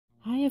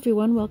Hi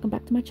everyone, welcome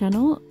back to my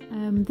channel.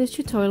 This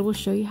tutorial will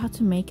show you how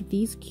to make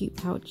these cute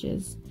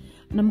pouches.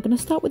 And I'm going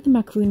to start with the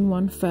macaroon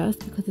one first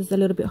because it's a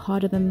little bit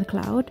harder than the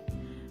cloud.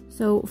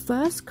 So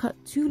first cut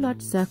 2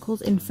 large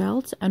circles in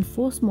felt and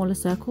 4 smaller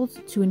circles,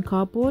 2 in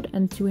cardboard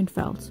and 2 in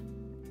felt.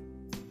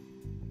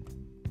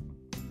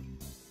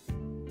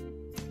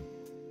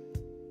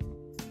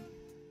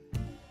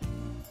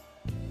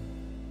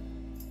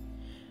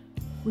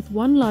 With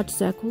 1 large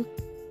circle,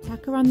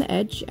 tack around the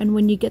edge, and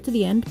when you get to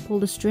the end, pull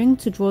the string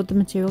to draw the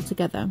material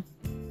together.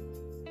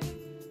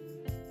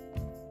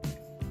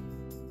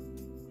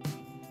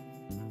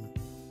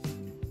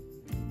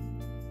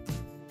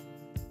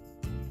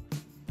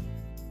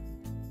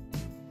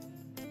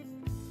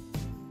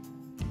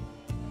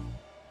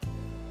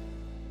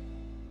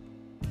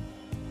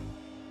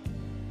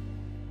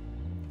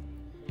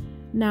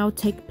 Now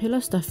take pillow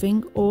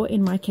stuffing, or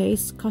in my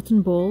case,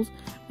 cotton balls,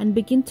 and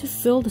begin to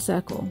fill the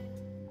circle.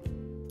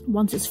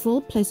 Once it's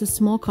full, place a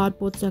small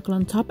cardboard circle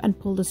on top and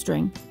pull the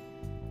string.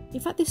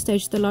 If at this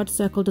stage the large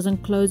circle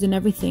doesn't close in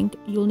everything,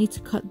 you'll need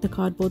to cut the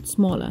cardboard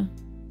smaller.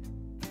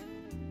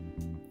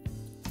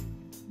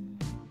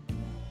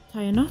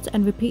 Tie a knot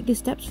and repeat these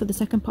steps for the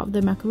second part of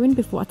the macaroon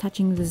before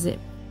attaching the zip.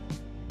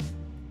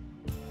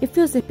 If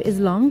your zip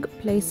is long,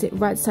 place it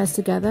right sides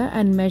together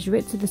and measure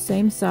it to the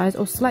same size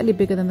or slightly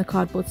bigger than the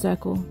cardboard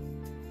circle.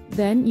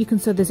 Then you can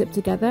sew the zip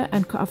together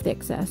and cut off the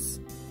excess.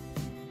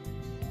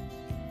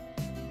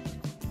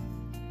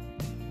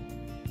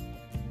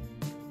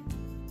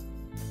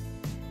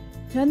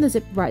 Turn the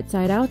zip right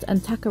side out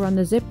and tack around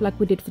the zip like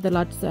we did for the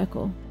large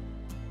circle.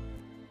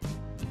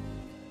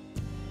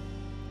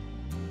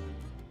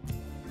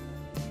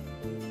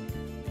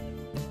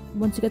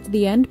 Once you get to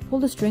the end, pull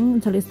the string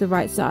until it's the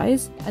right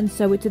size and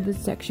sew it to the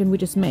section we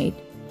just made.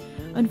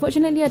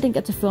 Unfortunately, I didn't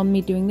get to film me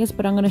doing this,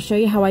 but I'm going to show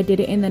you how I did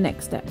it in the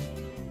next step.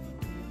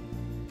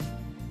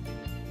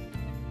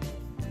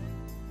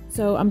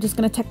 So I'm just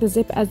going to tack the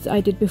zip as I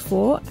did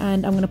before,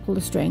 and I'm going to pull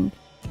the string.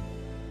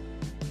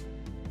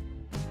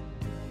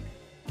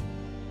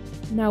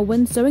 Now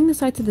when sewing the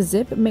side to the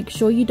zip, make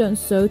sure you don't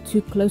sew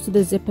too close to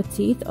the zipper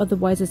teeth,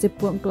 otherwise the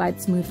zip won't glide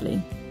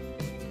smoothly.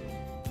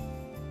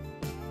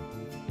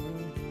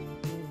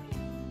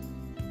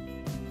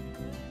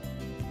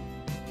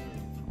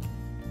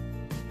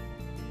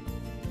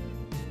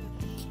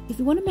 If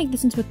you want to make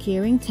this into a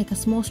keyring, take a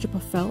small strip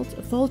of felt,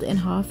 fold it in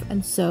half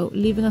and sew,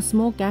 leaving a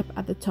small gap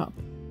at the top.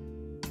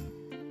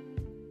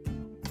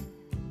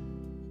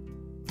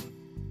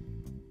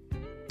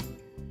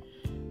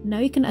 Now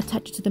you can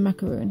attach it to the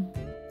macaroon.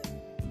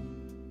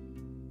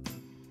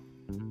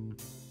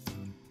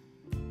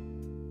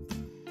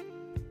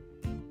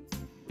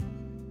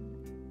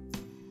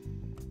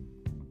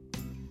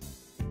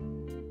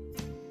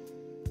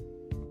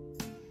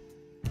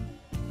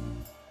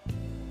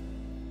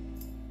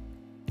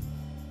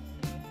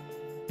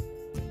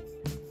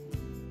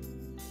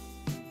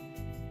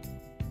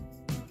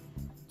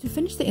 To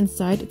finish the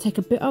inside, take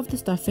a bit of the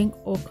stuffing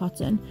or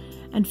cotton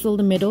and fill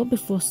the middle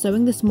before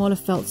sewing the smaller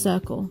felt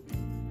circle.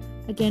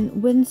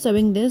 Again, when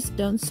sewing this,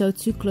 don't sew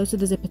too close to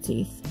the zipper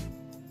teeth.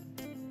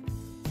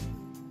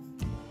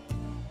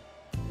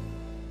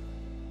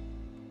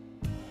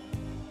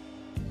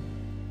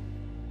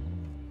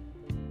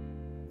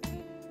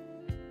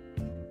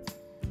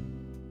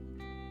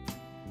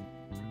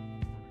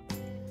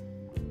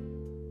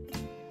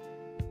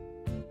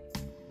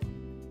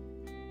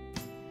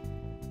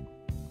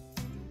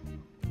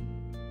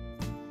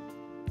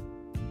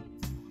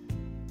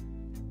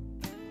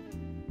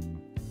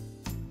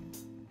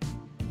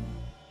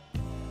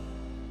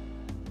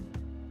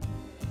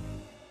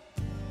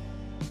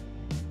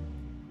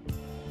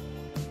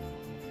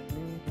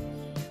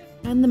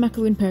 And the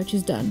macaroon pouch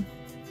is done.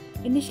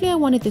 Initially I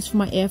wanted this for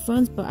my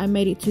earphones, but I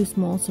made it too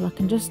small so I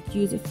can just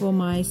use it for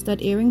my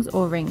stud earrings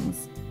or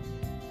rings.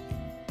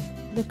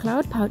 The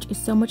cloud pouch is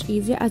so much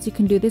easier as you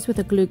can do this with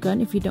a glue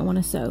gun if you don't want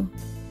to sew.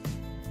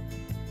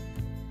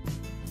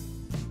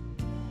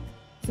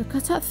 So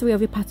cut out 3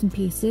 of your pattern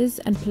pieces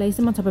and place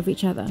them on top of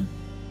each other.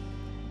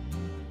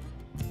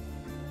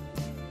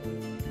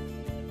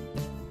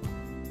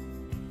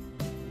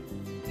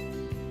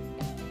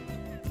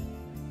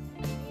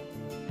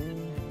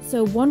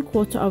 So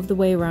 1/4 of the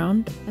way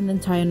around and then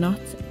tie a knot.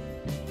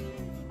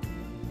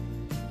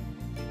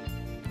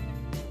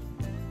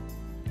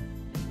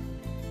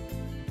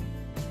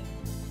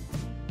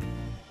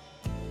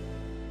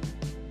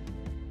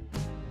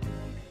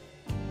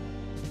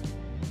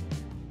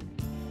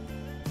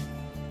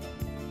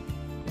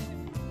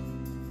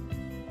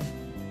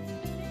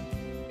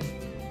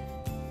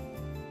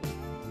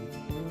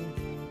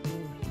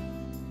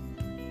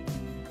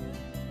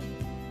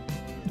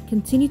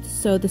 Continue to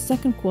sew the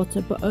second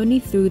quarter, but only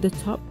through the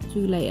top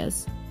 2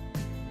 layers.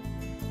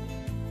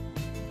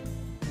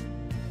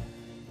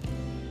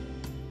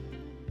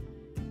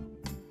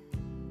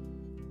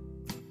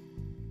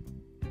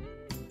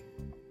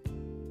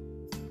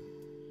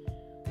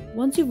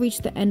 Once you reach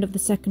the end of the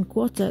second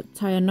quarter,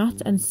 tie a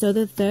knot and sew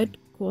the third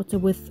quarter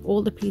with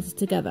all the pieces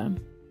together.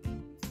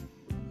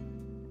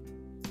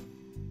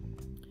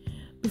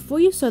 Before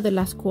you sew the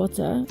last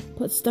quarter,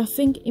 put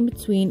stuffing in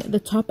between the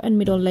top and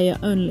middle layer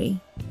only.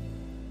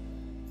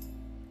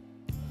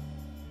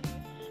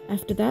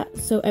 After that,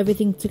 sew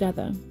everything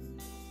together.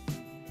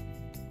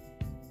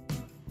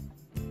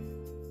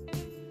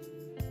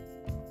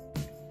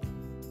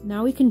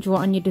 Now we can draw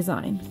on your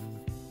design.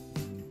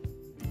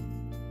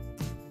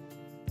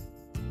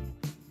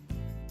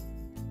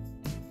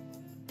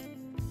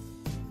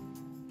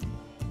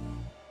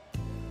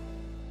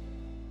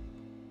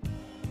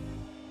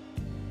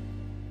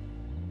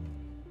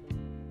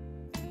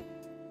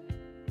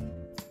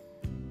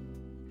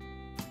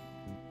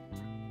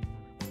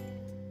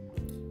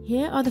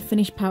 Here are the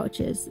finished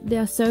pouches. They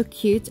are so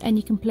cute and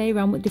you can play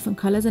around with different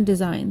colors and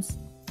designs.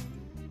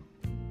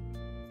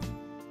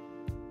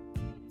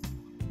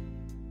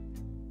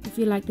 If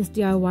you like this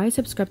DIY,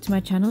 subscribe to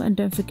my channel and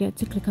don't forget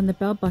to click on the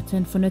bell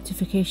button for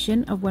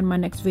notification of when my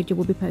next video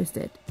will be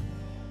posted.